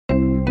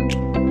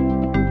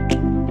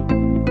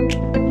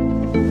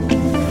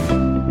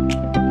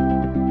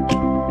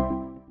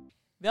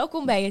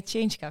Welkom bij het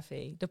Change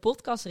Café, de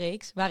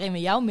podcastreeks waarin we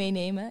jou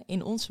meenemen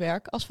in ons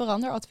werk als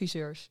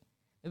veranderadviseurs.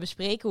 We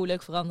bespreken hoe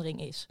leuk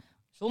verandering is,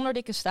 zonder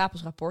dikke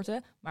stapels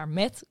rapporten, maar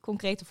met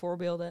concrete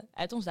voorbeelden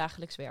uit ons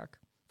dagelijks werk.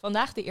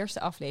 Vandaag de eerste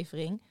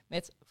aflevering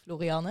met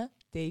Florianne,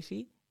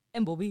 Davy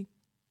en Bobby.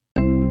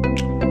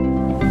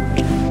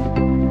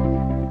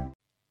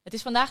 Het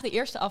is vandaag de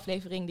eerste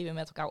aflevering die we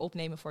met elkaar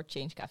opnemen voor het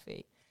Change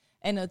Café.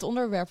 En het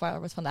onderwerp waar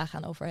we het vandaag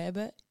gaan over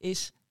hebben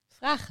is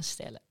vragen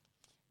stellen.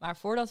 Maar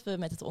voordat we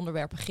met het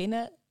onderwerp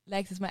beginnen,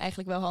 lijkt het me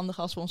eigenlijk wel handig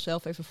als we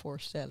onszelf even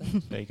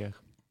voorstellen. Zeker.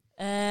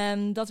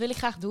 Dat wil ik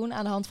graag doen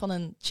aan de hand van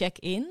een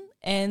check-in.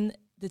 En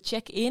de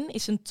check-in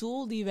is een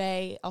tool die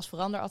wij als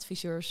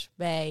veranderadviseurs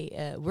bij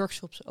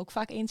workshops ook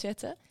vaak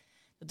inzetten.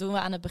 Dat doen we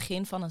aan het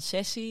begin van een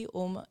sessie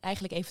om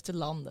eigenlijk even te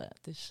landen.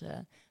 Dus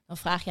dan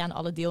vraag je aan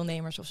alle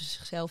deelnemers of ze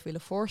zichzelf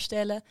willen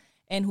voorstellen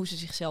en hoe ze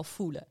zichzelf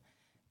voelen.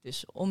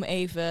 Dus om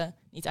even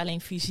niet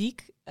alleen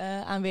fysiek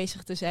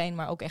aanwezig te zijn,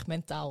 maar ook echt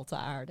mentaal te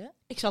aarden.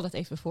 Ik zal het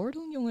even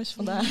voordoen, jongens,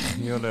 vandaag.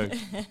 Heel leuk.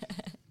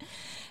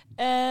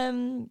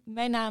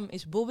 Mijn naam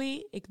is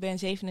Bobby. Ik ben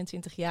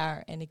 27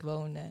 jaar en ik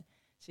woon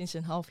sinds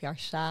een half jaar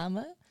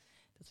samen.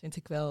 Dat vind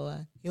ik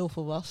wel heel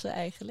volwassen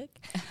eigenlijk.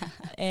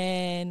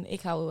 En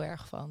ik hou heel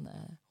erg van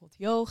hot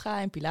yoga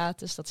en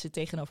pilates. Dat zit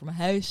tegenover mijn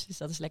huis, dus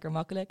dat is lekker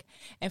makkelijk.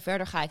 En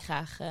verder ga ik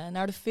graag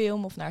naar de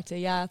film of naar het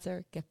theater.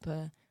 Ik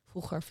heb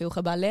vroeger veel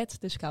geballet,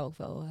 dus ik hou ook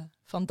wel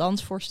van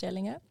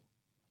dansvoorstellingen.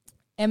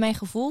 En mijn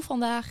gevoel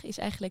vandaag is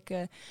eigenlijk,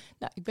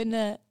 ik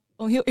ben,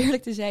 om heel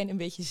eerlijk te zijn, een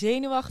beetje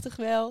zenuwachtig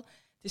wel. Het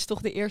is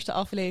toch de eerste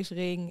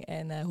aflevering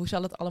en hoe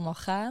zal het allemaal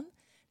gaan?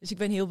 Dus ik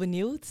ben heel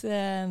benieuwd,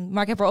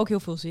 maar ik heb er ook heel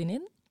veel zin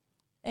in.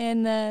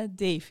 En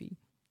Davy,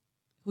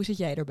 hoe zit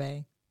jij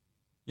erbij?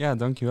 Ja,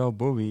 dankjewel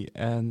Bobby.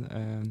 En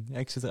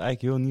ik zit er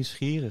eigenlijk heel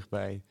nieuwsgierig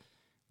bij.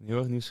 Heel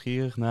erg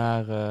nieuwsgierig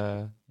naar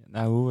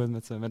hoe we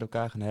het met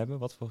elkaar gaan hebben.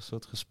 Wat voor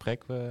soort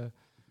gesprek we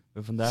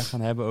vandaag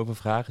gaan hebben over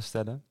vragen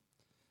stellen.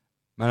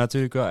 Maar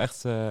natuurlijk wel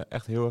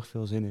echt heel erg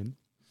veel zin in.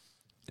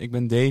 Ik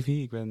ben Davy,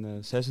 ik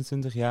ben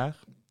 26 jaar.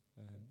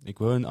 Ik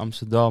woon in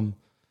Amsterdam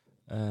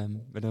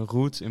met een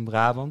route in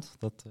Brabant.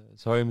 Dat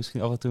zou je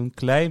misschien af en toe een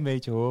klein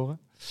beetje horen.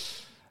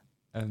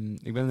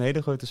 Ik ben een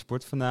hele grote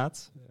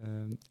sportfanaat.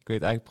 Ik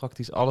weet eigenlijk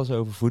praktisch alles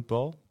over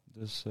voetbal.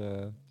 Dus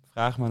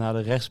vraag me naar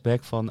de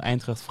rechtsback van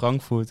Eintracht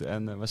Frankfurt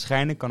en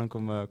waarschijnlijk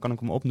kan ik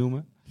hem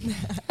opnoemen.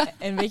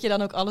 En weet je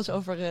dan ook alles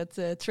over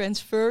het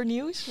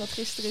transfernieuws wat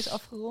gisteren is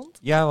afgerond?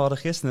 Ja, we hadden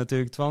gisteren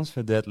natuurlijk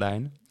transfer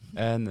deadline.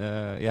 En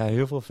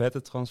heel veel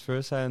vette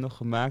transfers zijn er nog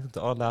gemaakt op de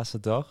allerlaatste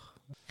dag.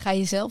 Ga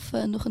je zelf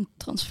nog een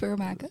transfer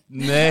maken?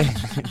 Nee,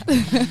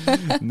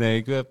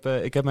 nee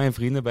ik heb mijn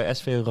vrienden bij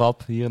SV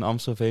Rap hier in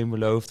Amstelveen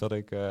beloofd dat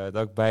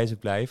ik bij ze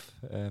blijf.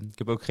 Ik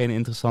heb ook geen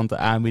interessante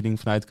aanbieding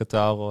vanuit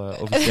Qatar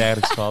of iets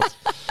dergelijks gehad.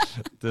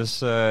 Dus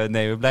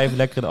we blijven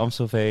lekker in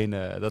Amstelveen.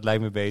 Dat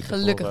lijkt me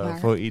beter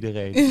voor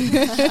iedereen.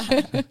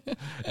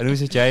 En hoe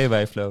zit jij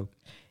erbij, Flo?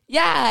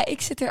 Ja,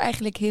 ik zit er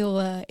eigenlijk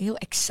heel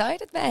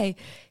excited bij.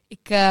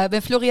 Ik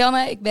ben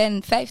Florianne, ik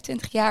ben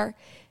 25 jaar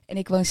en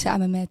ik woon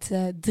samen met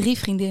 3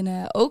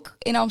 vriendinnen ook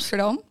in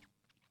Amsterdam.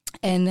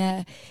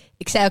 En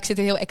ik zei ook, ik zit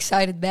er heel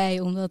excited bij,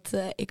 omdat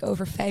ik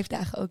over 5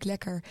 dagen ook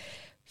lekker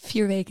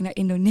 4 weken naar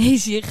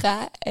Indonesië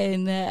ga.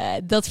 En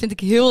dat vind ik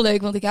heel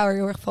leuk, want ik hou er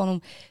heel erg van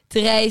om te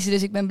reizen.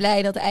 Dus ik ben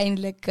blij dat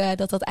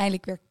dat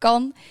eindelijk weer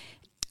kan.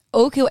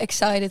 Ook heel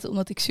excited,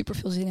 omdat ik super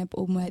veel zin heb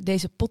om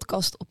deze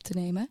podcast op te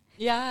nemen.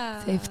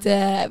 Ja.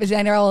 We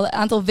zijn er al een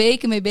aantal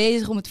weken mee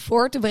bezig om het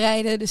voor te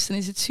bereiden. Dus dan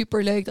is het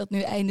super leuk dat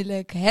nu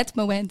eindelijk het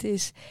moment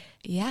is.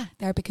 Ja,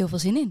 daar heb ik heel veel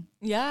zin in.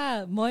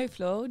 Ja, mooi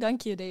Flo.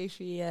 Dank je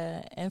Davy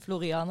en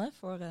Florianne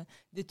voor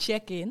de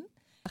check-in.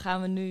 Dan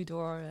gaan we nu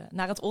door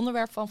naar het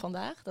onderwerp van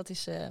vandaag. Dat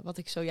is wat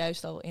ik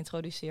zojuist al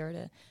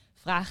introduceerde,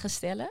 vragen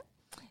stellen.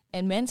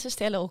 En mensen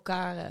stellen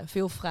elkaar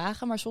veel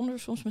vragen, maar zonder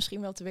soms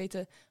misschien wel te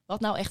weten wat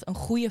nou echt een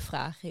goede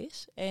vraag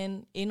is.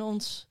 En in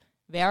ons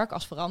werk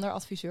als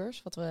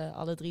veranderadviseurs, wat we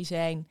alle 3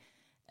 zijn,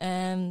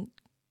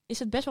 is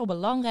het best wel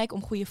belangrijk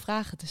om goede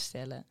vragen te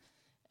stellen.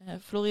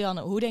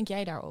 Florianne, hoe denk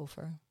jij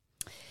daarover?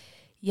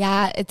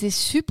 Ja, het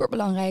is super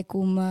belangrijk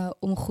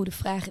om goede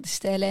vragen te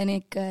stellen. En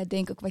ik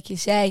denk ook wat je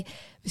zei,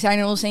 we zijn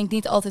er ons denk ik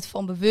niet altijd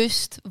van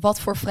bewust wat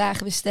voor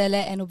vragen we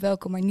stellen en op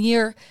welke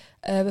manier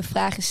we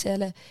vragen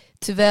stellen.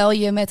 Terwijl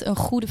je met een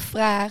goede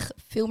vraag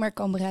veel meer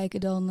kan bereiken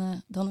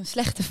dan een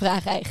slechte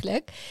vraag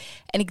eigenlijk.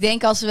 En ik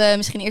denk als we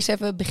misschien eerst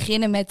even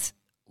beginnen met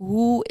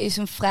hoe is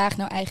een vraag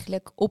nou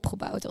eigenlijk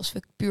opgebouwd? Als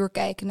we puur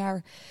kijken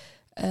naar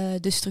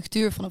de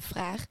structuur van een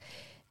vraag.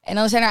 En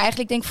dan zijn er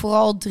eigenlijk denk ik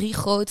vooral 3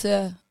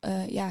 grote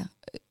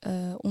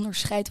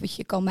onderscheid wat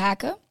je kan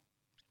maken.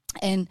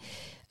 En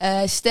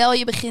stel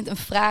je begint een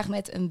vraag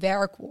met een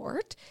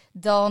werkwoord,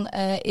 dan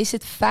is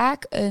het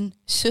vaak een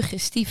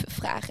suggestieve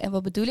vraag. En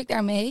wat bedoel ik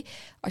daarmee?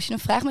 Als je een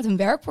vraag met een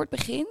werkwoord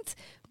begint,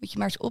 moet je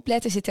maar eens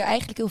opletten, zit er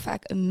eigenlijk heel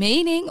vaak een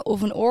mening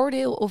of een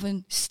oordeel of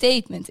een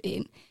statement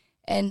in.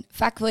 En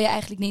vaak wil je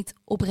eigenlijk niet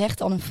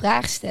oprecht al een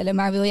vraag stellen,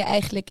 maar wil je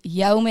eigenlijk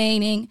jouw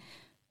mening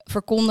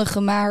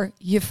verkondigen, maar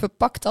je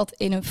verpakt dat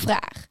in een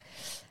vraag.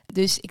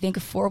 Dus ik denk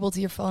een voorbeeld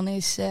hiervan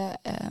is,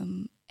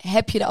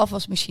 heb je de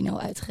afwasmachine al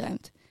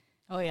uitgeruimd?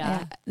 Oh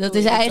ja. Dat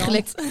is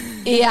eigenlijk...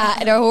 Ja,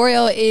 en daar hoor je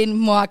al in,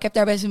 maar ik heb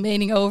daar best een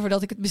mening over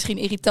dat ik het misschien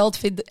irritant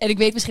vind. En ik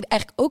weet misschien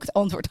eigenlijk ook het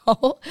antwoord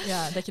al.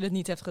 Ja, dat je het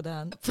niet hebt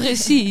gedaan.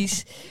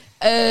 Precies.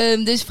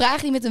 Dus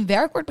vragen die met een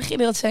werkwoord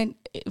beginnen, dat zijn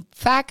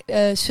vaak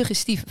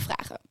suggestieve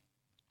vragen.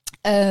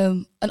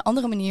 Een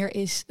andere manier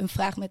is een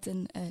vraag met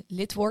een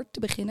lidwoord te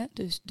beginnen.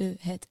 Dus de,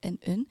 het en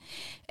een.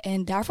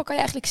 En daarvoor kan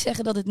je eigenlijk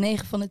zeggen dat het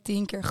 9 van de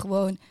 10 keer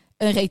gewoon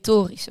een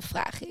retorische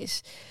vraag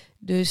is.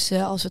 Dus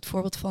als we het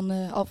voorbeeld van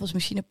de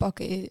afwasmachine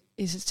pakken,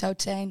 zou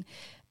het zijn...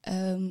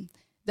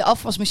 de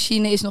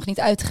afwasmachine is nog niet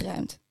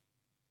uitgeruimd.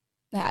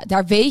 Nou ja,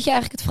 daar weet je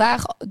eigenlijk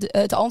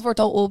het antwoord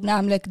al op,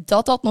 namelijk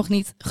dat dat nog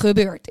niet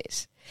gebeurd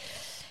is.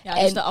 Ja,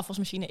 dus de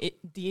afwasmachine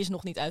die is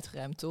nog niet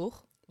uitgeruimd,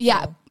 toch?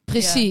 Ja,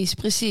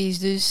 precies.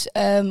 Dus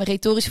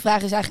retorische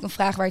vraag is eigenlijk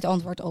een vraag waar je het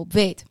antwoord al op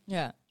weet.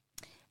 Ja.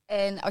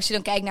 En als je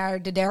dan kijkt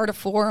naar de derde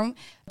vorm,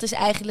 dat is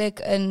eigenlijk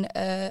een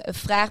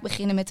vraag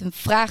beginnen met een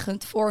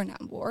vragend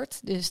voornaamwoord.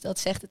 Dus dat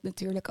zegt het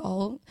natuurlijk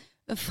al,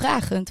 een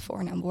vragend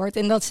voornaamwoord.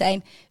 En dat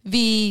zijn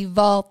wie,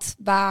 wat,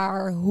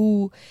 waar,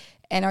 hoe.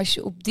 En als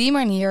je op die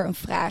manier een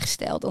vraag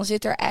stelt, dan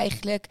zit er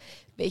eigenlijk,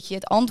 weet je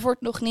het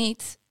antwoord nog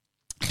niet.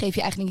 Geef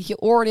je eigenlijk niet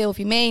je oordeel of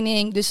je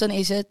mening. Dus dan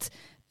is het,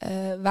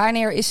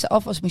 wanneer is de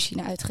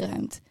afwasmachine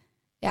uitgeruimd?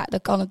 Ja,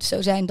 dan kan het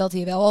zo zijn dat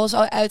hij wel al is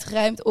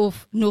uitgeruimd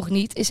of nog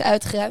niet is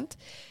uitgeruimd.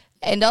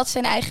 En dat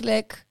zijn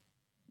eigenlijk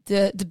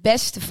de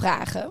beste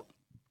vragen.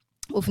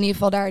 Of in ieder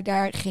geval,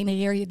 daar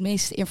genereer je het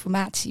meeste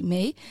informatie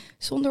mee.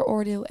 Zonder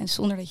oordeel en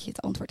zonder dat je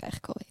het antwoord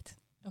eigenlijk al weet.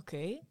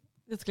 Oké,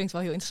 dat klinkt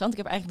wel heel interessant. Ik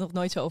heb eigenlijk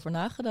nog nooit zo over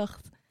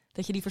nagedacht.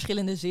 Dat je die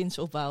verschillende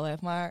zinsopbouwen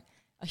hebt. Maar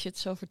als je het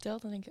zo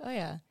vertelt, dan denk ik, oh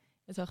ja,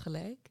 je hebt wel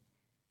gelijk.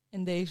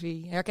 En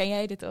Davy, herken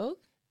jij dit ook?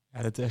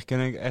 Ja, dat herken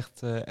ik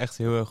echt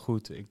heel erg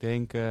goed. Ik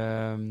denk,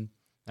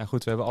 nou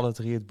goed, we hebben alle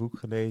 3 het boek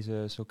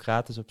gelezen,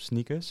 Socrates op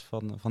sneakers,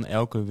 van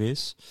Elke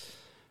Wis.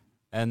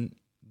 En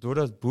door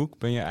dat boek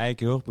ben je eigenlijk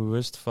heel erg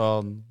bewust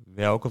van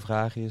welke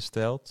vragen je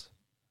stelt,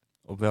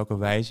 op welke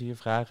wijze je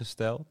vragen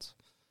stelt,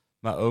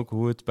 maar ook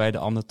hoe het bij de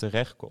ander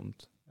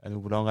terechtkomt. En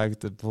hoe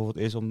belangrijk het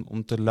bijvoorbeeld is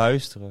om te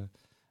luisteren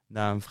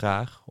naar een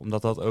vraag,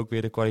 omdat dat ook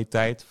weer de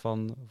kwaliteit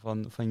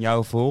van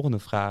jouw volgende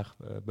vraag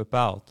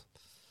bepaalt.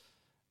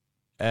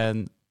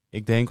 En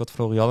ik denk wat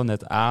Florianne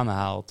net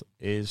aanhaalt,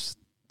 is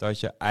dat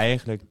je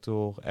eigenlijk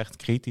toch echt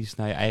kritisch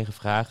naar je eigen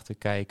vragen te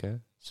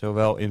kijken,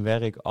 zowel in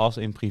werk als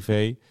in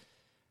privé,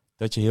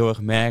 dat je heel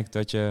erg merkt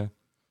dat je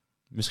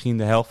misschien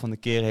de helft van de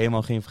keren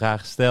helemaal geen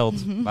vraag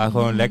stelt, maar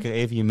gewoon lekker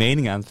even je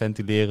mening aan het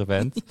ventileren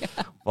bent. Ja.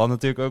 Wat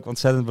natuurlijk ook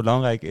ontzettend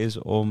belangrijk is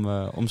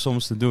om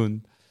soms te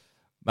doen.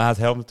 Maar het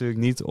helpt natuurlijk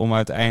niet om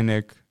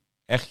uiteindelijk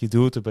echt je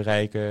doel te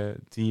bereiken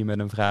die je met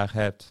een vraag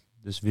hebt.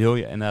 Dus wil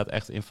je inderdaad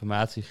echt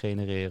informatie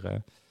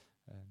genereren,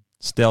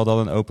 stel dan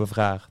een open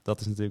vraag. Dat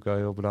is natuurlijk wel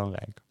heel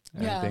belangrijk.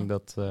 Ja. Ik denk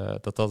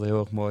dat heel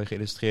erg mooi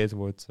geïllustreerd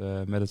wordt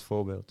met het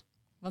voorbeeld.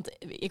 Want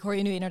ik hoor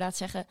je nu inderdaad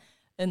zeggen,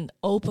 een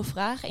open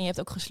vraag en je hebt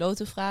ook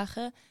gesloten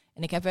vragen.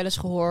 En ik heb wel eens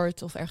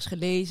gehoord of ergens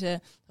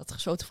gelezen dat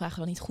gesloten vragen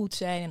dan niet goed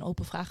zijn en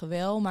open vragen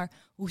wel. Maar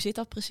hoe zit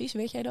dat precies?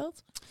 Weet jij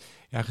dat?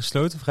 Ja,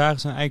 gesloten vragen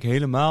zijn eigenlijk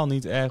helemaal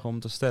niet erg om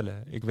te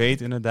stellen. Ik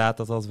weet inderdaad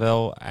dat dat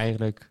wel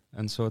eigenlijk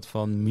een soort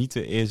van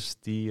mythe is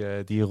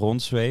die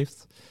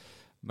rondzweeft.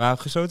 Maar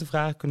gesloten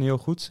vragen kunnen heel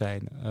goed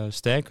zijn.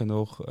 Sterker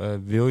nog,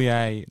 wil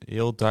jij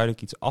heel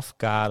duidelijk iets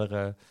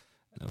afkaderen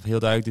of heel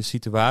duidelijk de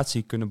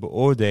situatie kunnen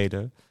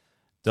beoordelen,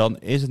 dan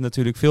is het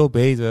natuurlijk veel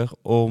beter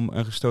om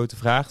een gesloten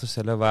vraag te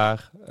stellen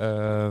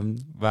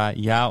waar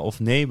ja of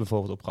nee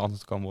bijvoorbeeld op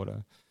geantwoord kan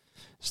worden.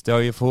 Stel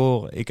je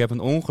voor, ik heb een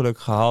ongeluk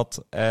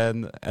gehad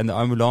en de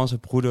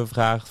ambulancebroeder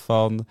vraagt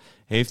van,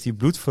 heeft hij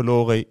bloed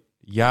verloren,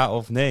 ja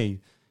of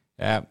nee?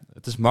 Ja,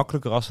 het is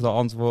makkelijker als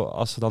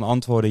ze dan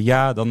antwoorden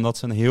ja, dan dat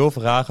ze een heel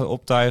vragen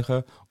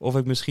optuigen of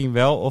ik misschien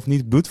wel of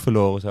niet bloed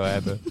verloren zou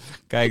hebben.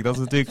 Kijk, dat is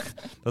natuurlijk,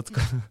 dat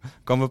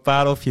kan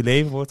bepalen of je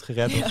leven wordt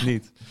gered of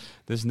niet.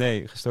 Dus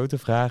nee, gesloten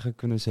vragen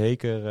kunnen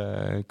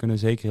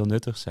zeker heel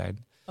nuttig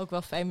zijn. Ook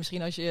wel fijn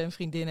misschien als je een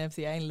vriendin hebt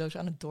die eindeloos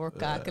aan het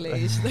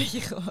doorkakelen is. Dat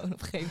je gewoon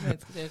op een gegeven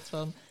moment zegt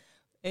van,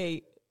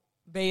 hey,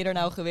 ben je er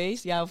nou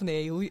geweest? Ja of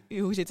nee?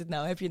 Hoe zit het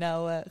nou? Heb je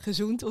nou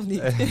gezoend of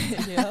niet?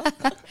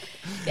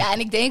 Ja, en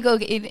ik denk ook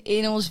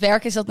in ons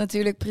werk is dat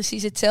natuurlijk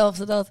precies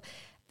hetzelfde. Dat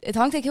het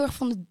hangt eigenlijk heel erg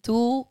van het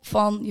doel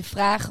van je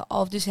vragen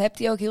af. Dus heb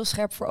die ook heel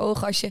scherp voor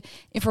ogen. Als je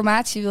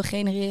informatie wil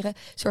genereren,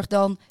 zorg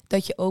dan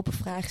dat je open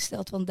vragen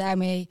stelt. Want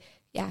daarmee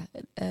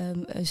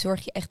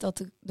zorg je echt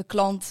dat de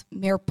klant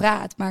meer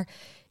praat. Maar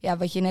ja,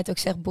 wat je net ook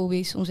zegt,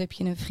 Bobby, soms heb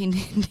je een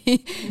vriendin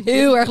die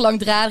heel erg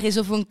langdradig is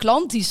of een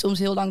klant die soms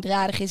heel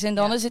langdradig is. En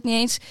dan is het niet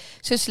eens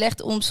zo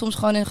slecht om soms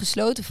gewoon een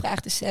gesloten vraag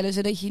te stellen,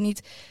 zodat je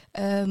niet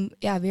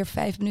weer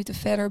 5 minuten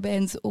verder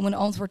bent om een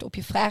antwoord op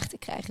je vraag te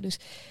krijgen. Dus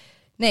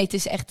nee, het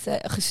is echt,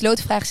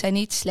 gesloten vragen zijn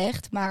niet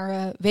slecht,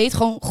 maar weet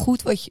gewoon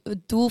goed wat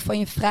het doel van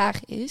je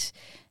vraag is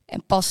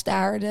en pas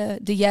daar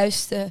de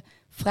juiste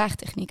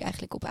vraagtechniek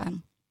eigenlijk op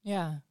aan.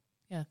 Ja,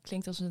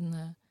 klinkt als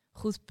een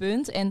goed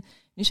punt. En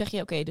nu zeg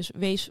je, oké, dus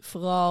wees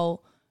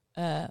vooral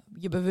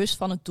je bewust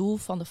van het doel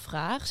van de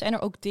vraag? Zijn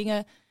er ook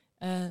dingen,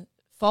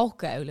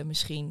 valkuilen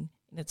misschien,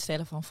 in het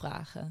stellen van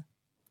vragen?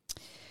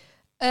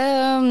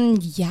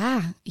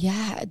 Ja,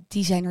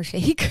 die zijn er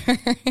zeker.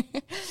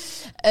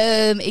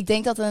 Ik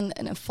denk dat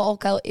een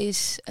valkuil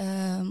is,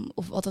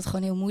 of wat het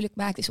gewoon heel moeilijk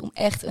maakt, is om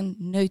echt een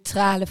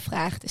neutrale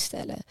vraag te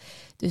stellen.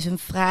 Dus een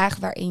vraag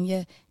waarin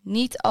je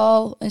niet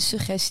al een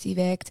suggestie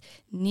wekt,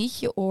 niet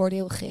je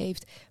oordeel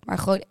geeft, maar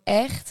gewoon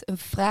echt een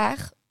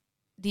vraag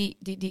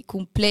die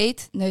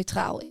compleet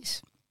neutraal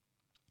is.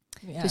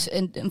 Ja. Dus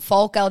een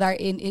valkuil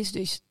daarin is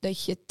dus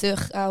dat je te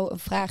gauw een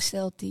vraag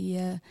stelt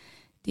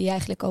die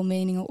eigenlijk al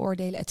meningen,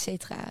 oordelen, et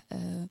cetera,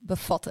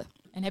 bevatten.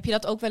 En heb je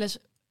dat ook wel eens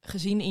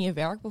gezien in je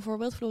werk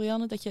bijvoorbeeld,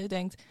 Florianne? Dat je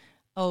denkt,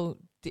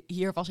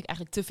 hier was ik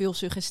eigenlijk te veel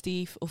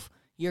suggestief of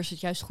hier is het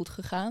juist goed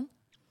gegaan?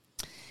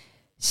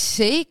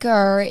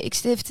 Zeker. Ik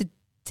zit even te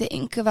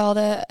denken, we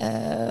hadden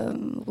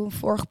een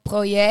vorig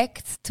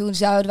project. Toen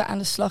zouden we aan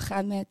de slag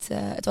gaan met,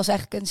 het was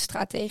eigenlijk een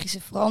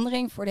strategische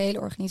verandering voor de hele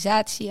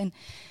organisatie. En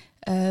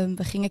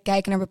we gingen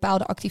kijken naar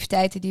bepaalde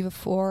activiteiten die we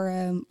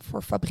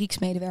voor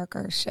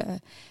fabrieksmedewerkers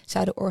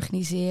zouden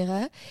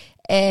organiseren.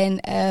 En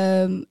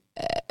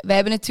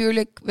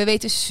we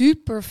weten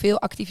superveel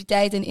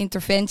activiteiten en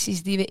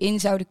interventies die we in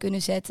zouden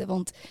kunnen zetten.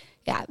 Want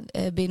ja,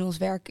 binnen ons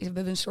werk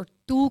hebben we een soort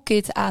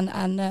toolkit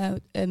aan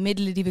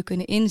middelen die we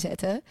kunnen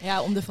inzetten.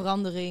 Ja, om de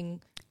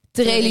verandering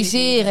te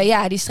realiseren.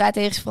 Ja, die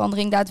strategische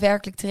verandering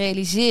daadwerkelijk te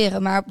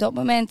realiseren. Maar op dat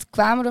moment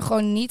kwamen we er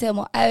gewoon niet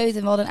helemaal uit.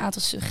 En we hadden een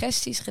aantal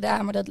suggesties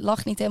gedaan, maar dat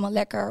lag niet helemaal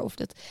lekker.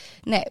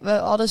 We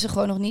hadden ze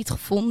gewoon nog niet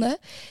gevonden.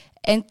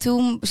 En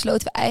toen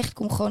besloten we eigenlijk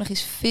om gewoon nog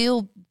eens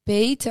veel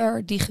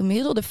beter die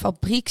gemiddelde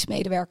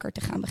fabrieksmedewerker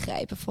te gaan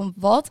begrijpen. Van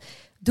wat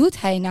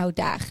doet hij nou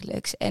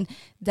dagelijks? En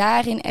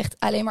daarin echt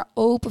alleen maar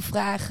open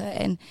vragen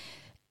en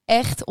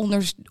echt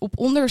op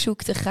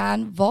onderzoek te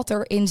gaan wat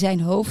er in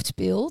zijn hoofd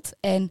speelt.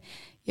 En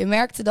je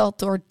merkte dat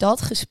door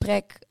dat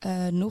gesprek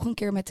nog een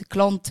keer met de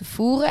klant te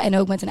voeren en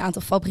ook met een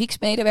aantal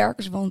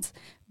fabrieksmedewerkers, want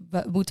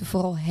we moeten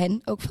vooral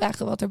hen ook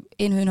vragen wat er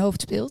in hun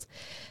hoofd speelt.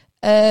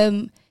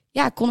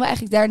 Konden we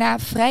eigenlijk daarna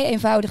vrij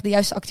eenvoudig de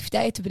juiste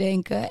activiteiten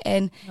bedenken.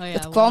 En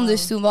dat kwam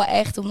dus toen wel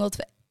echt omdat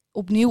we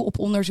opnieuw op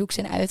onderzoek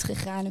zijn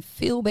uitgegaan en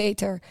veel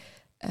beter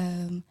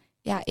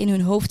in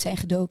hun hoofd zijn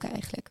gedoken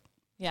eigenlijk.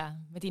 Ja,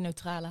 met die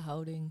neutrale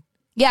houding.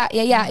 Ja,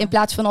 in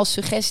plaats van als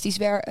suggesties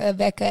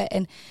wekken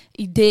en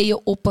ideeën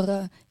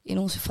opperen in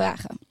onze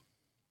vragen.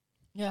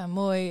 Ja,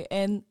 mooi.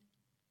 En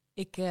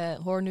ik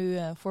hoor nu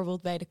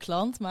voorbeeld bij de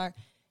klant, maar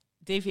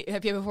Davy,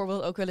 heb je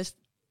bijvoorbeeld ook wel eens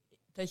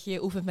dat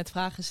je oefent met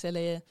vragen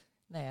stellen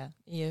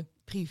in je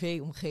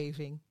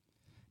privéomgeving?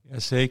 Ja,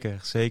 zeker.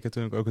 Zeker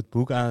toen ik ook het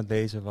boek aan het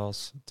lezen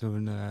was,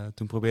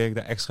 toen probeerde ik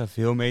daar extra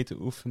veel mee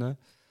te oefenen.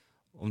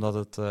 Omdat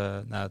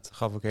het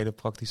gaf ook hele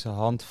praktische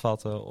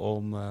handvatten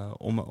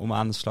om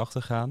aan de slag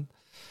te gaan.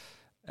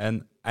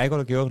 En eigenlijk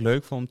wat ik heel erg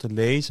leuk vond om te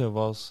lezen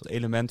was het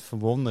element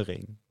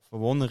verwondering.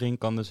 Verwondering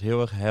kan dus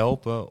heel erg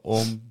helpen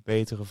om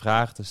betere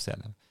vragen te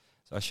stellen.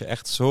 Dus als je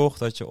echt zorgt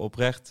dat je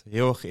oprecht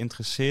heel erg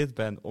geïnteresseerd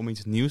bent om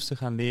iets nieuws te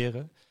gaan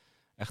leren,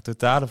 echt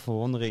totale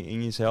verwondering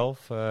in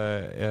jezelf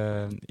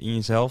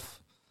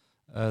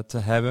te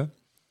hebben,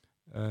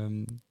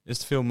 is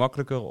het veel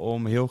makkelijker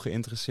om heel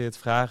geïnteresseerd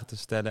vragen te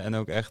stellen en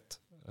ook echt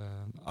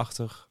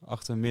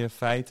achter meer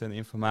feiten en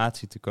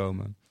informatie te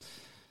komen.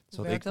 Dus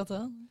hoe werkt dat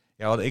dan?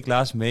 Ja, wat ik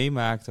laatst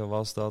meemaakte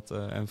was dat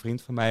een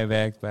vriend van mij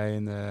werkt bij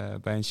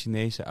een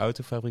Chinese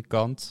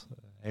autofabrikant,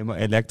 helemaal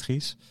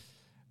elektrisch.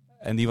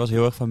 En die was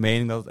heel erg van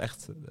mening dat het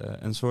echt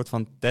een soort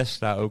van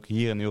Tesla ook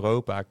hier in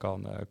Europa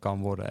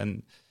kan worden. En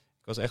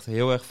ik was echt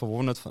heel erg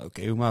verwonderd van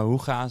oké, maar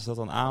hoe gaan ze dat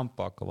dan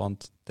aanpakken?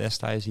 Want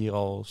Tesla is hier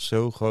al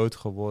zo groot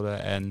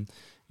geworden en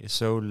is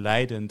zo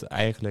leidend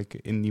eigenlijk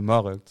in die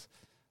markt.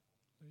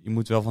 Je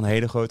moet wel van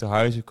hele grote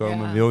huizen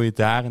komen, wil je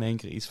daar in één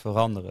keer iets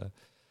veranderen.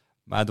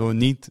 Maar door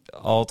niet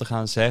al te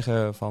gaan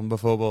zeggen van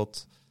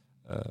bijvoorbeeld,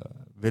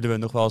 willen we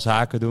nog wel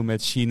zaken doen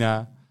met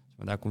China?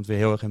 Maar daar komt weer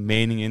heel erg een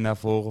mening in naar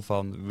voren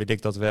van, wil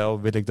ik dat wel,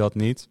 wil ik dat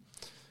niet?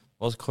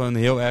 Was ik gewoon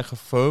heel erg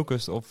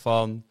gefocust op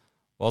van,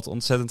 wat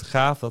ontzettend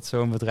gaaf dat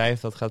zo'n bedrijf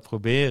dat gaat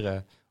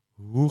proberen.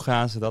 Hoe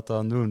gaan ze dat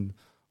dan doen?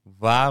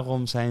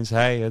 Waarom zijn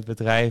zij het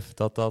bedrijf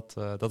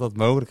dat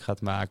mogelijk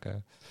gaat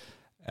maken?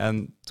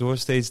 En door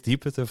steeds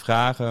dieper te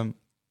vragen,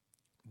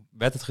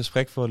 werd het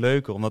gesprek veel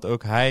leuker. Omdat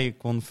ook hij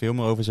kon veel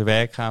meer over zijn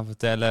werk gaan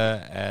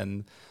vertellen.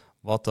 En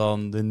wat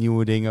dan de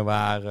nieuwe dingen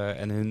waren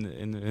en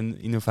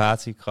hun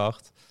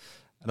innovatiekracht.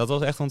 En dat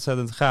was echt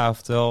ontzettend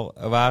gaaf. Terwijl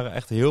er waren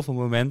echt heel veel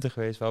momenten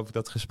geweest waarop ik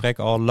dat gesprek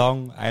al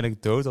lang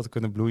eigenlijk dood had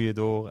kunnen bloeien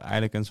door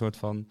eigenlijk een soort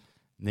van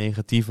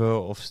negatieve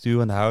of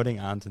sturende houding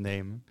aan te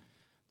nemen.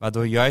 Maar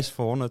door juist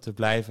verwonderd te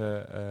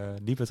blijven,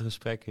 liep het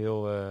gesprek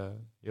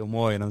heel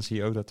mooi. En dan zie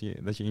je ook dat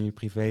je in je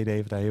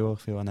privéleven daar heel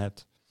erg veel aan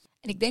hebt.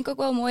 En ik denk ook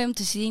wel mooi om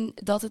te zien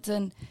dat het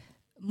een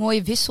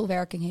mooie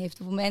wisselwerking heeft. Op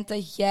het moment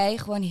dat jij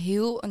gewoon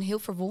een heel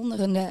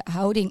verwonderende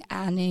houding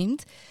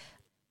aanneemt,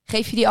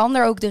 geef je die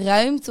ander ook de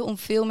ruimte om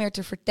veel meer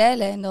te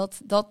vertellen. En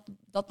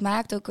dat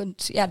maakt ook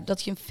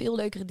dat je een veel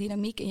leukere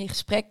dynamiek in je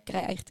gesprek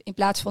krijgt. In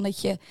plaats van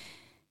dat je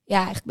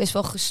eigenlijk best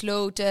wel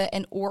gesloten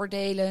en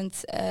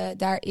oordelend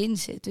daarin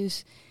zit. Dus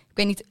ik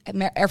weet niet,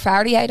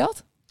 ervaarde jij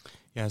dat?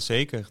 Ja,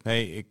 zeker.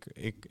 Nee,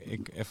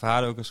 ik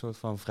ervaarde ook een soort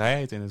van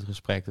vrijheid in het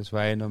gesprek. Dus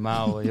waar je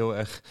normaal heel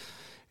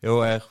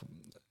erg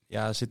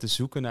zit te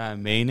zoeken naar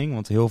een mening.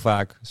 Want heel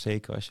vaak,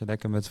 zeker als je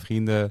lekker met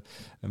vrienden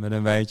met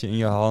een wijntje in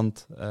je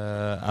hand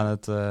aan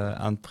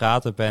het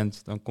praten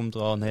bent, dan komt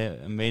er al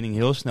een mening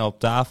heel snel op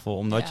tafel,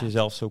 omdat je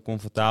jezelf zo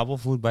comfortabel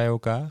voelt bij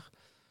elkaar.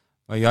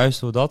 Maar juist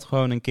door dat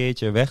gewoon een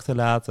keertje weg te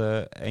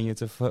laten en je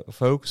te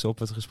focussen op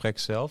het gesprek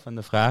zelf en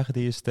de vragen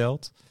die je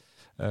stelt,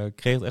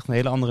 kreeg het echt een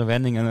hele andere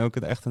wending en ook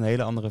echt een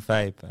hele andere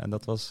vibe. En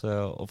dat was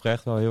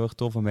oprecht wel heel erg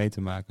tof om mee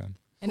te maken.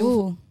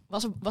 En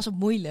was het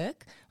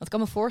moeilijk? Want ik kan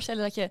me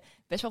voorstellen dat je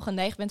best wel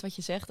geneigd bent wat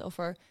je zegt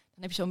over,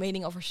 dan heb je zo'n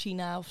mening over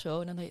China of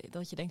zo, en dan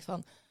dat je denkt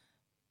van,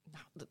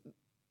 nou,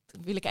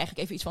 daar wil ik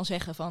eigenlijk even iets van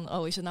zeggen van,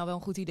 oh, is het nou wel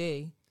een goed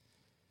idee?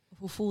 Of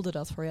hoe voelde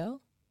dat voor jou?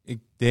 Ik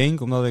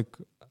denk omdat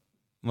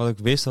ik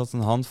wist dat het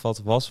een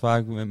handvat was waar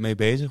ik mee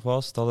bezig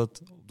was, dat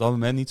het op dat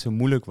moment niet zo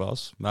moeilijk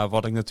was. Maar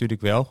wat ik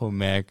natuurlijk wel gewoon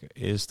merk,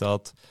 is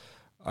dat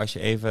als je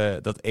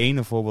even dat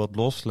ene voorbeeld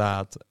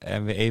loslaat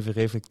en weer even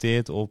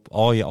reflecteert op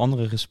al je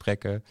andere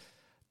gesprekken,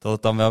 dat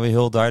het dan wel weer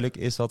heel duidelijk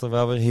is dat er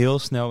wel weer heel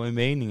snel een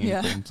mening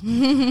in komt.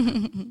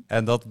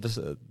 En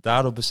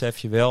daardoor besef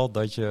je wel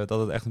dat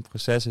het echt een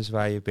proces is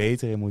waar je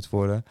beter in moet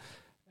worden.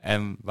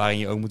 En waarin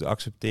je ook moet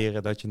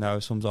accepteren dat je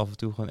nou soms af en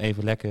toe gewoon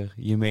even lekker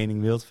je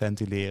mening wilt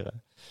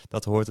ventileren.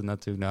 Dat hoort er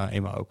natuurlijk nou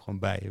eenmaal ook gewoon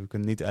bij. We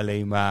kunnen niet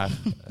alleen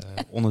maar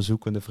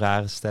onderzoekende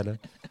vragen stellen.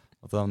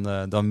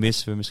 Want dan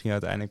missen we misschien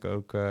uiteindelijk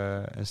ook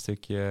een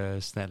stukje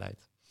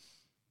snelheid.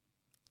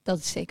 Dat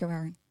is zeker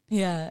waar.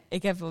 Ja,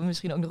 ik heb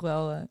misschien ook nog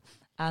wel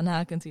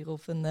aanhakend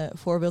hierop een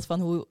voorbeeld van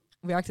hoe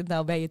werkt het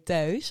nou bij je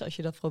thuis als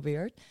je dat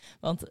probeert.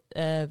 Want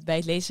bij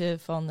het lezen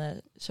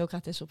van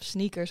Socrates op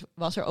sneakers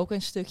was er ook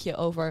een stukje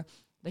over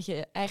dat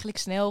je eigenlijk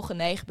snel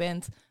geneigd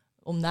bent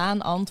om na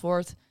een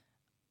antwoord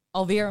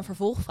alweer een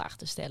vervolgvraag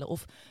te stellen.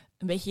 Of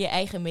een beetje je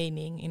eigen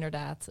mening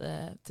inderdaad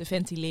te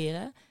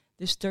ventileren.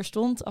 Dus er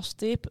stond als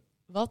tip,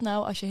 wat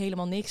nou als je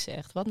helemaal niks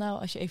zegt? Wat nou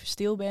als je even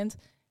stil bent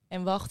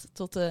en wacht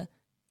tot de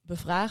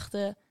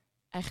bevraagde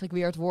eigenlijk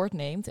weer het woord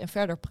neemt en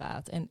verder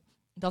praat. En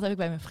dat heb ik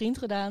bij mijn vriend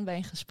gedaan, bij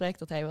een gesprek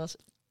dat hij was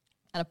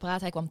aan het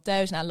praten. Hij kwam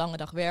thuis na een lange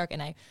dag werk en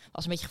hij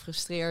was een beetje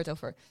gefrustreerd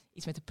over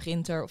iets met de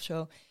printer of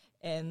zo.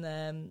 En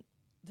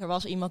er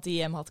was iemand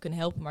die hem had kunnen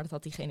helpen, maar dat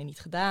had diegene niet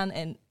gedaan.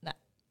 En nou,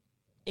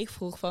 ik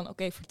vroeg van,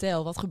 oké,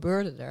 vertel, wat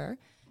gebeurde er?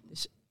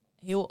 Dus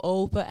heel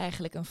open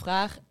eigenlijk een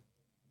vraag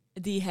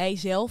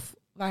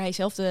waar hij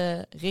zelf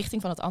de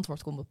richting van het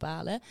antwoord kon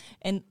bepalen.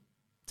 En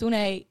toen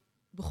hij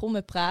begon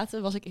met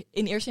praten, was ik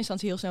in eerste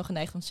instantie heel snel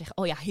geneigd om te zeggen,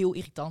 oh ja, heel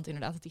irritant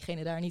inderdaad, dat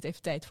diegene daar niet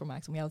even tijd voor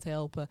maakt om jou te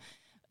helpen.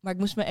 Maar ik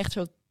moest me echt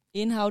zo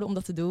inhouden om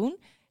dat te doen.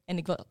 En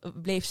ik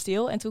bleef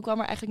stil en toen kwam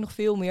er eigenlijk nog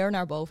veel meer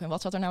naar boven. En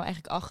wat zat er nou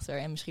eigenlijk achter?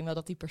 En misschien wel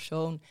dat die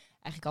persoon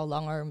eigenlijk al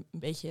langer een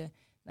beetje,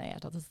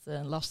 dat het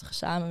een lastige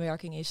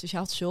samenwerking is. Dus je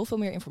had zoveel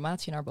meer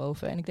informatie naar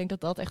boven. En ik denk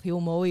dat dat echt heel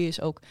mooi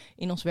is, ook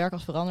in ons werk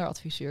als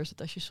veranderadviseurs.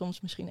 Dat als je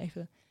soms misschien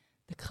even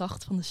de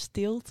kracht van de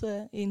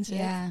stilte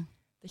inzet,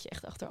 dat je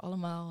echt achter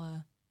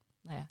allemaal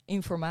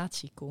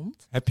informatie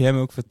komt. Heb je hem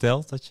ook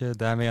verteld dat je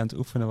daarmee aan het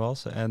oefenen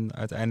was en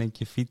uiteindelijk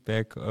je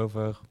feedback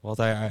over wat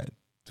hij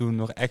toen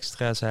nog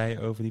extra zei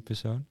over die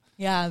persoon?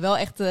 Ja, wel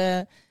echt,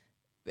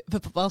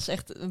 pas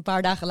echt een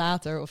paar dagen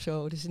later of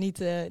zo. Dus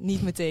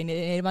niet meteen,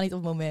 helemaal niet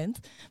op het moment.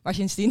 Maar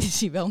sindsdien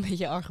is hij wel een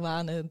beetje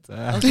argwanend.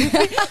 Zit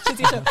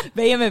hij zo,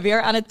 ben je me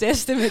weer aan het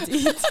testen met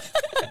iets?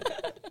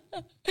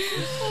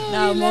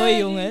 Nou, mooi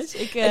jongens.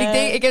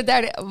 Ik heb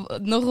daar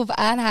nog op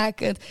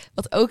aanhakend,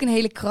 wat ook een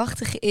hele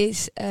krachtige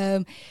is.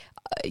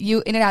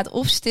 Inderdaad,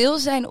 of stil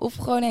zijn of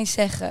gewoon eens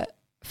zeggen,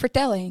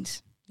 vertel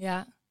eens.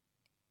 Ja.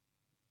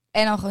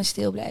 En dan gewoon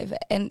stil blijven.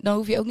 En dan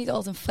hoef je ook niet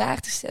altijd een vraag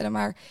te stellen,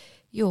 maar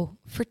joh,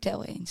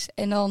 vertel eens.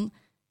 En dan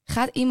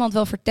gaat iemand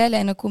wel vertellen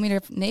en dan kom je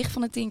er 9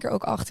 van de 10 keer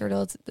ook achter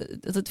dat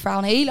het verhaal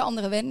een hele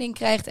andere wending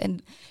krijgt en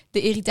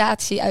de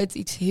irritatie uit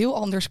iets heel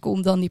anders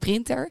komt dan die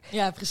printer.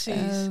 Ja,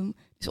 precies.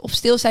 Dus of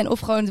stil zijn of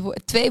gewoon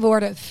 2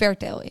 woorden,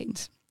 vertel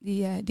eens.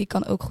 Die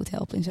kan ook goed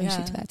helpen in zo'n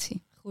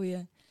situatie.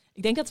 Goeie.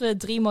 Ik denk dat we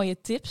 3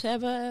 mooie tips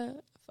hebben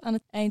aan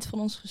het eind van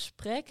ons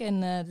gesprek. En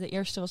de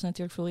eerste was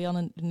natuurlijk voor Jan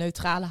een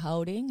neutrale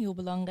houding, heel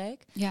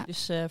belangrijk. Ja.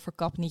 Dus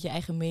verkap niet je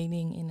eigen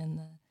mening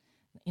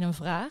in een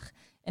vraag.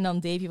 En dan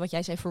Davy, wat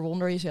jij zei,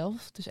 verwonder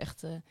jezelf. Dus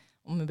echt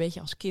om een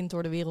beetje als kind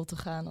door de wereld te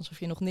gaan, alsof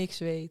je nog niks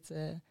weet.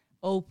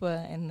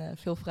 Open en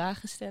veel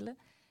vragen stellen.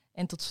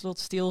 En tot slot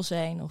stil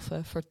zijn of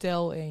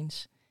vertel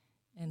eens.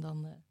 En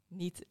dan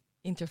niet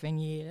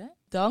interveneren.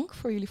 Dank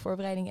voor jullie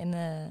voorbereiding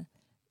en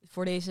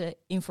voor deze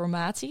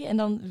informatie. En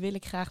dan wil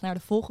ik graag naar de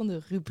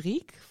volgende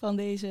rubriek van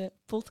deze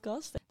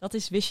podcast. Dat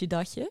is Wist je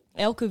datje?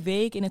 Elke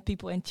week in het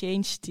People and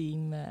Change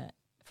team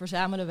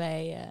verzamelen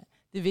wij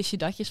de wist je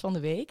datjes van de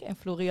week. En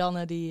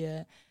Florianne die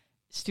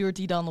stuurt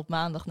die dan op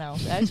maandag naar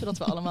ons uit, zodat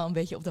we allemaal een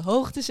beetje op de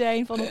hoogte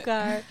zijn van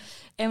elkaar.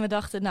 En we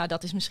dachten,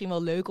 dat is misschien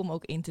wel leuk om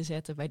ook in te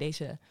zetten bij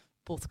deze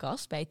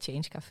podcast, bij het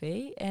Change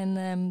Café.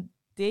 En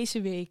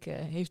Deze week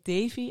heeft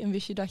Davy een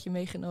wist je datje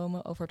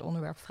meegenomen over het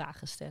onderwerp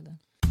vragen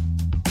stellen.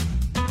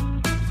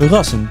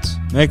 Verrassend,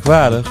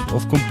 merkwaardig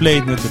of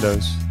compleet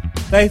nutteloos.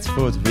 Tijd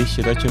voor het wist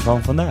je datje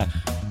van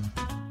vandaag.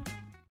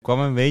 Ik kwam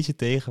een beetje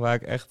tegen waar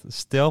ik echt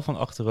stel van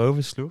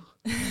achterover sloeg.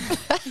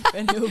 Ik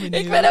ben heel benieuwd.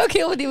 Ik ben ook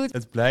heel benieuwd.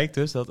 Het blijkt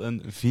dus dat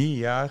een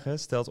 4-jarige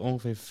stelt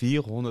ongeveer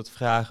 400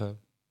 vragen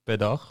per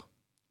dag.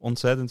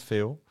 Ontzettend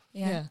veel.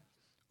 Ja.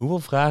 Hoeveel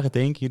vragen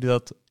denken jullie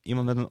dat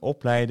iemand met een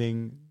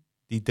opleiding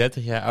die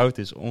 30 jaar oud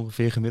is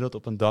ongeveer gemiddeld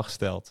op een dag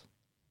stelt?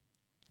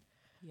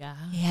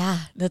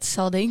 Ja, dat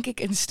zal denk ik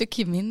een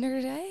stukje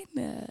minder zijn.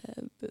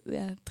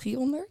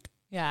 300?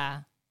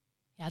 Ja,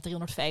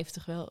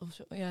 350 wel of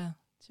zo. Ja,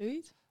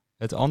 zoiets.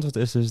 Het antwoord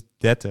is dus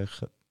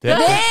 30.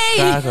 30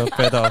 vragen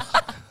per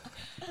dag.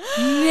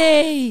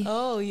 Nee.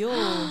 Oh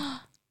joh.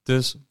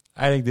 Dus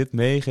eigenlijk dit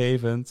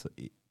meegevend,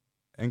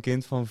 een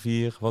kind van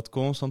 4 wat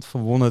constant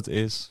verwonderd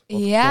is. Wat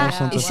Ja,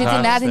 constant je de zit vraag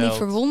inderdaad in die stelt.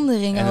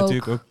 verwondering En ook.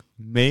 natuurlijk ook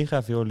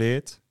mega veel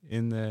leert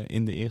in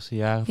de eerste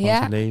jaren van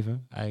zijn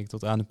leven. Eigenlijk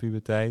tot aan de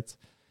puberteit.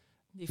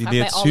 Die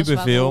leert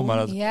superveel,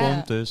 maar dat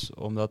komt dus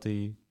omdat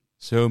hij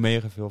zo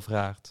mega veel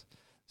vraagt.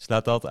 Dus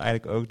laat dat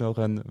eigenlijk ook nog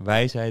een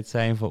wijsheid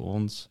zijn voor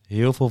ons.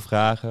 Heel veel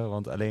vragen,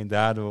 want alleen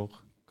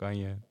daardoor kan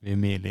je weer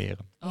meer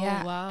leren. Oh,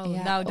 Ja, wauw.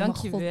 ja. Nou, Oh,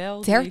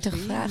 dankjewel. 30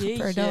 Davy. vragen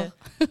per Jeetje.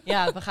 dag.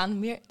 Ja, we gaan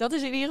meer. Dat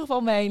is in ieder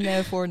geval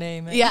mijn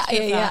voornemen.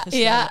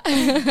 Ja.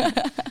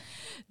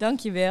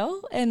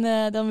 Dankjewel.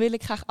 En dan wil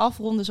ik graag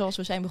afronden zoals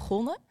we zijn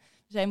begonnen.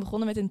 We zijn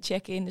begonnen met een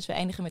check-in, dus we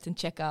eindigen met een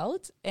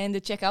check-out. En de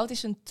check-out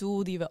is een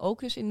tool die we ook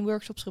dus in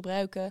workshops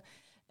gebruiken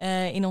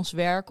in ons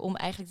werk om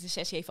eigenlijk de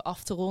sessie even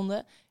af te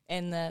ronden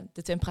en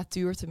de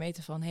temperatuur te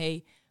meten van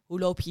hoe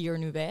loop je hier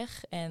nu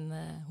weg en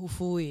hoe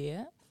voel je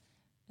je?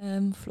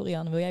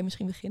 Floriane, wil jij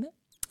misschien beginnen?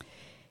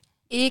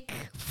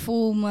 Ik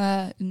voel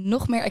me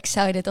nog meer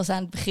excited als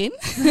aan het begin.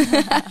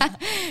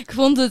 Ik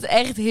vond het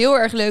echt heel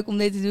erg leuk om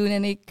dit te doen.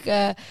 En ik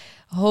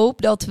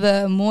hoop dat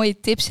we mooie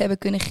tips hebben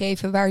kunnen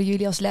geven waar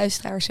jullie als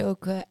luisteraars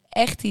ook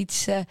echt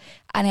iets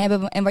aan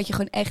hebben. En wat je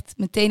gewoon echt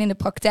meteen in de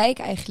praktijk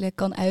eigenlijk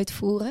kan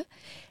uitvoeren.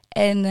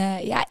 En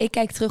ik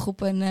kijk terug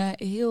op een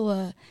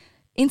heel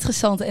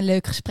interessant en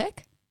leuk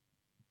gesprek.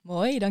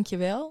 Mooi,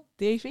 dankjewel.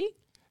 Davy?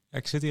 Ja,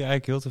 ik zit hier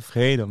eigenlijk heel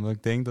tevreden, omdat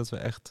ik denk dat we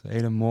echt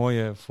hele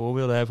mooie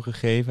voorbeelden hebben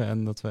gegeven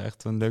en dat we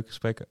echt een leuk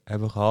gesprek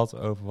hebben gehad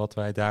over wat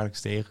wij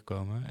dagelijks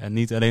tegenkomen. En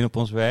niet alleen op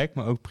ons werk,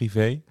 maar ook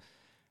privé.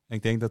 En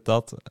ik denk dat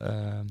dat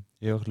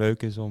heel erg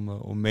leuk is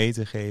om mee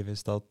te geven,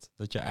 is dat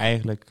je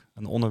eigenlijk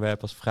een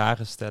onderwerp als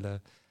vragen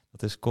stellen,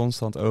 dat is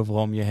constant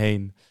overal om je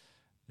heen.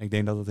 En ik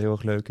denk dat het heel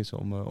erg leuk is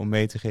om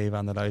mee te geven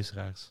aan de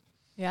luisteraars.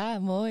 Ja,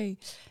 mooi.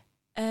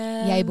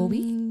 Jij,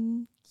 Bobby?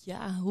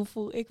 Ja, hoe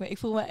voel ik me? Ik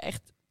voel me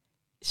echt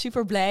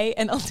super blij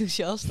en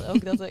enthousiast.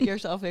 Ook dat de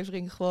eerste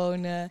aflevering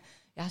gewoon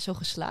zo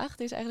geslaagd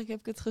is, eigenlijk heb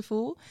ik het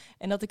gevoel.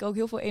 En dat ik ook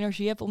heel veel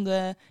energie heb om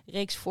de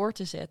reeks voor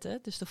te zetten.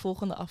 Dus de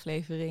volgende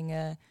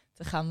aflevering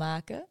te gaan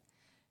maken.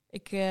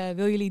 Ik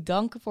wil jullie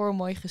danken voor een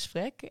mooi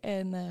gesprek.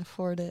 En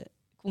voor de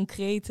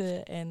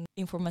concrete en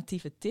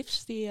informatieve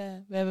tips die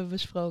we hebben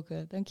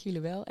besproken. Dank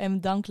jullie wel.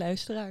 En dank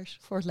luisteraars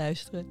voor het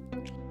luisteren.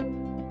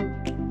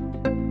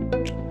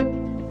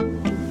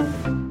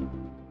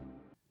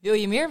 Wil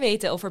je meer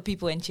weten over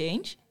People and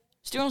Change?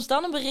 Stuur ons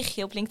dan een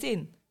berichtje op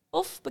LinkedIn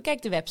of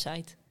bekijk de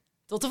website.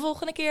 Tot de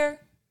volgende keer!